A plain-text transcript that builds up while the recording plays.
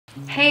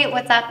Hey,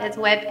 what's up? It's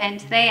Whip, and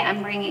today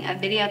I'm bringing a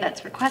video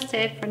that's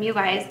requested from you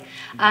guys.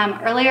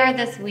 Earlier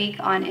this week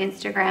on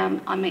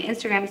Instagram, on my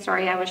Instagram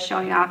story, I was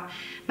showing off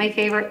my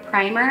favorite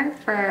primer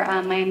for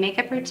my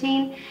makeup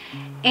routine,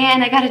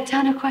 and I got a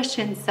ton of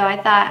questions, so I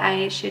thought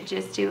I should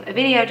just do a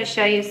video to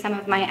show you some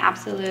of my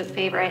absolute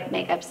favorite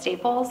makeup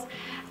staples.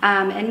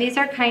 And these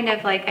are kind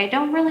of like, I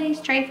don't really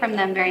stray from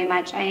them very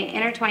much. I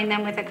intertwine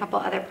them with a couple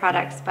other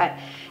products, but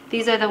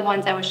these are the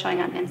ones I was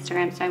showing on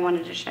Instagram, so I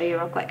wanted to show you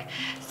real quick.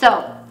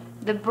 So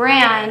the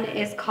brand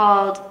is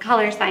called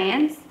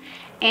ColoreScience,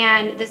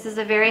 and this is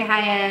a very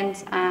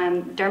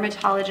high-end,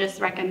 dermatologist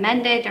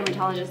recommended,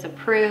 dermatologist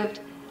approved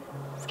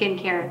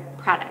skincare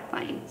product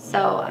line.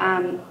 So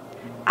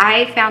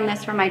I found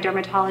this from my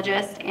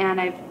dermatologist, and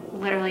I've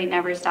literally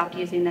never stopped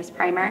using this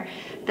primer.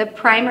 The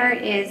primer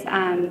is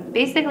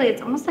basically,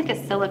 it's almost like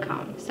a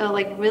silicone. So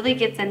like really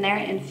gets in there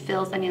and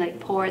fills any like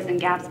pores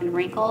and gaps and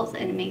wrinkles,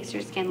 and it makes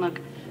your skin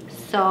look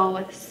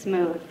so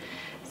smooth.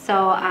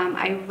 So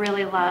I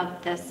really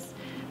love this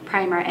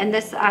primer, and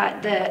this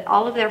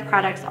all of their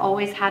products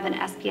always have an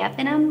SPF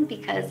in them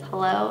because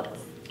hello,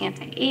 it's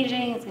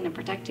anti-aging, it's going to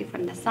protect you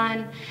from the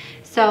sun.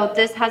 So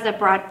this has a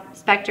broad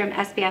spectrum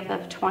SPF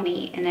of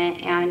 20 in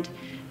it, and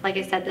like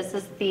I said, this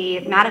is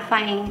the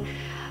mattifying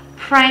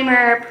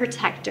primer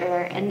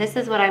protector, and this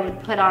is what I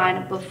would put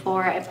on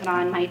before I put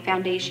on my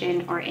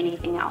foundation or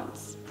anything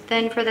else.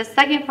 Then for the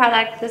second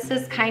product, this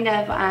is kind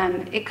of,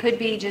 it could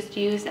be just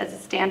used as a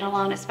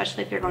standalone,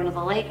 especially if you're going to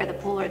the lake or the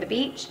pool or the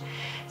beach.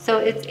 So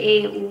it's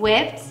a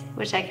whipped,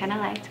 which I kind of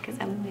liked because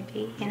I'm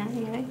whippy, you know,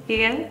 you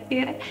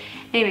get it?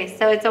 Anyway,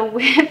 so it's a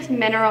whipped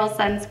mineral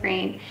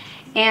sunscreen,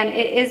 and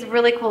it is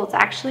really cool. It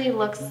actually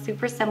looks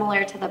super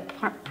similar to the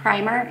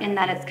primer in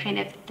that it's kind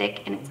of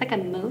thick and it's like a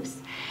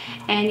mousse.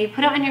 And you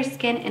put it on your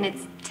skin and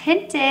it's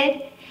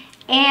tinted.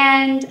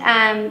 And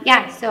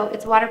yeah, so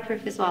it's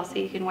waterproof as well, so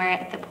you can wear it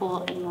at the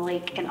pool and the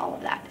lake and all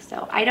of that.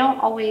 So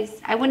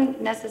I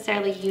wouldn't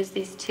necessarily use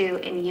these two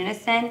in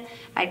unison.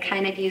 I'd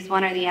kind of use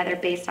one or the other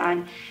based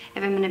on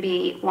if I'm going to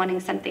be wanting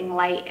something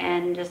light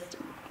and just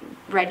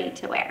ready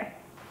to wear.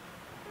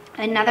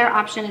 Another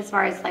option as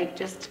far as like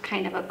just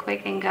kind of a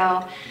quick and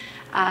go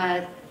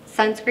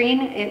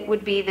sunscreen, it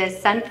would be the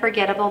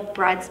Sunforgettable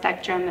Broad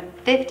Spectrum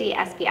 50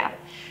 SPF.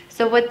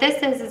 So what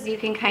this is you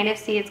can kind of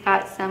see it's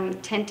got some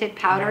tinted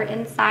powder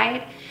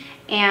inside,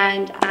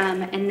 and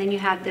then you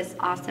have this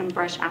awesome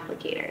brush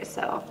applicator.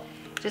 So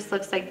it just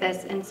looks like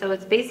this, and so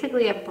it's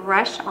basically a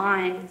brush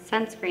on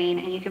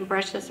sunscreen, and you can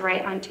brush this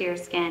right onto your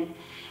skin.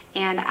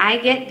 And I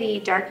get the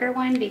darker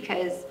one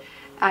because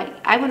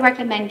I would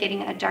recommend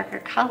getting a darker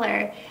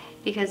color,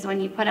 because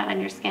when you put it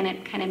on your skin,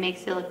 it kind of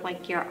makes it look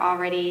like you're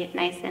already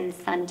nice and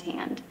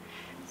suntanned.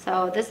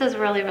 So this is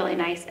really, really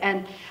nice.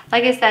 And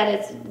like I said,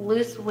 it's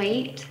loose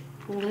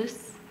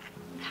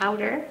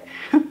powder.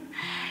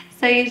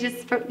 So you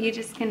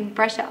just can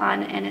brush it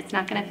on, and it's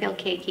not going to feel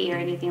cakey or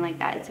anything like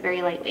that. It's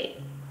very lightweight.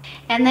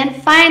 And then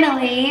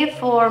finally,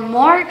 for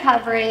more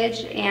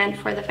coverage and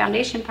for the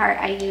foundation part,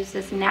 I use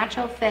this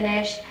Natural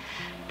Finish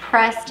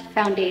pressed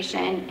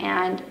foundation,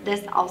 and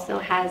this also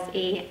has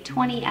a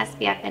 20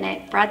 SPF in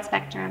it, broad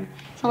spectrum.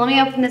 So let me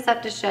open this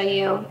up to show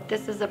you.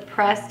 This is a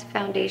pressed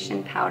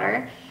foundation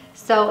powder,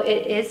 so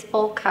it is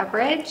full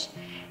coverage,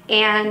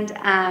 and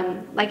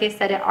like I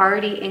said, it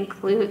already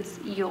includes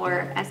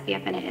your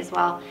SPF in it as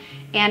well,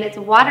 and it's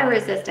water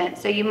resistant.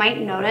 So you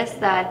might notice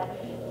that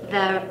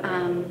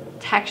the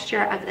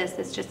texture of this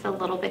is just a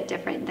little bit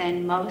different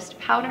than most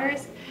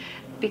powders,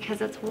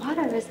 because it's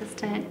water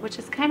resistant, which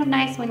is kind of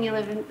nice when you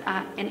live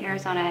in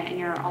Arizona and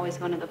you're always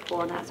going to the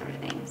pool and that sort of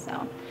thing.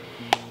 So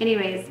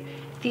anyways,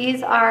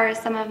 these are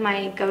some of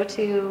my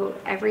go-to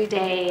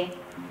everyday,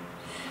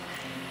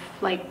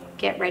 like,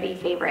 get ready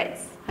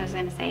favorites. I was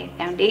gonna say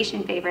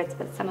foundation favorites,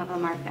 but some of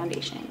them are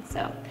foundation.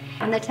 So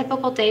on the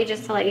typical day,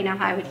 just to let you know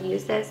how I would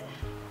use this,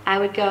 I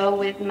would go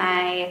with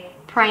my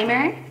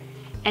primer,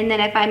 and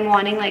then if I'm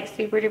wanting like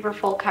super duper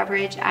full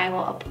coverage, I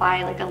will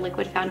apply like a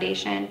liquid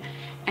foundation,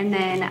 and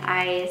then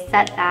I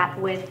set that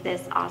with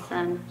this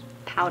awesome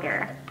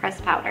powder,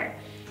 pressed powder.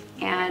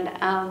 And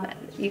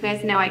you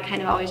guys know I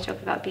kind of always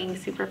joke about being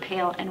super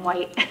pale and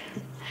white.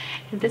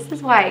 And this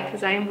is why,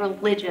 because I am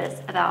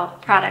religious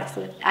about products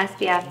with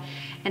SPF,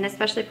 and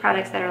especially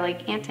products that are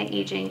like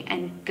anti-aging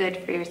and good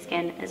for your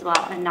skin as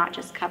well, and not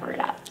just cover it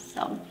up.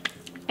 So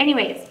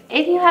anyways,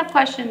 if you have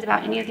questions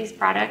about any of these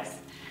products,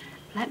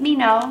 let me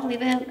know.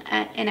 Leave it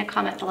in a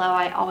comment below.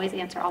 I always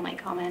answer all my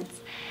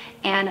comments.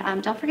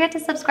 And don't forget to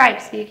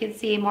subscribe so you can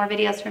see more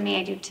videos from me.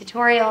 I do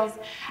tutorials,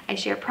 I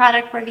share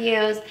product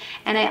reviews,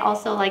 and I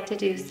also like to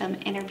do some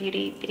inner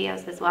beauty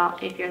videos as well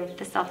if you're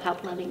the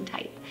self-help loving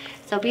type.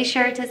 So be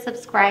sure to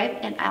subscribe,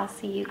 and I'll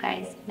see you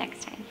guys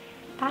next time.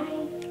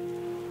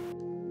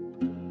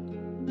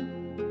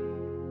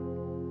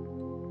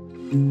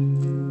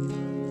 Bye.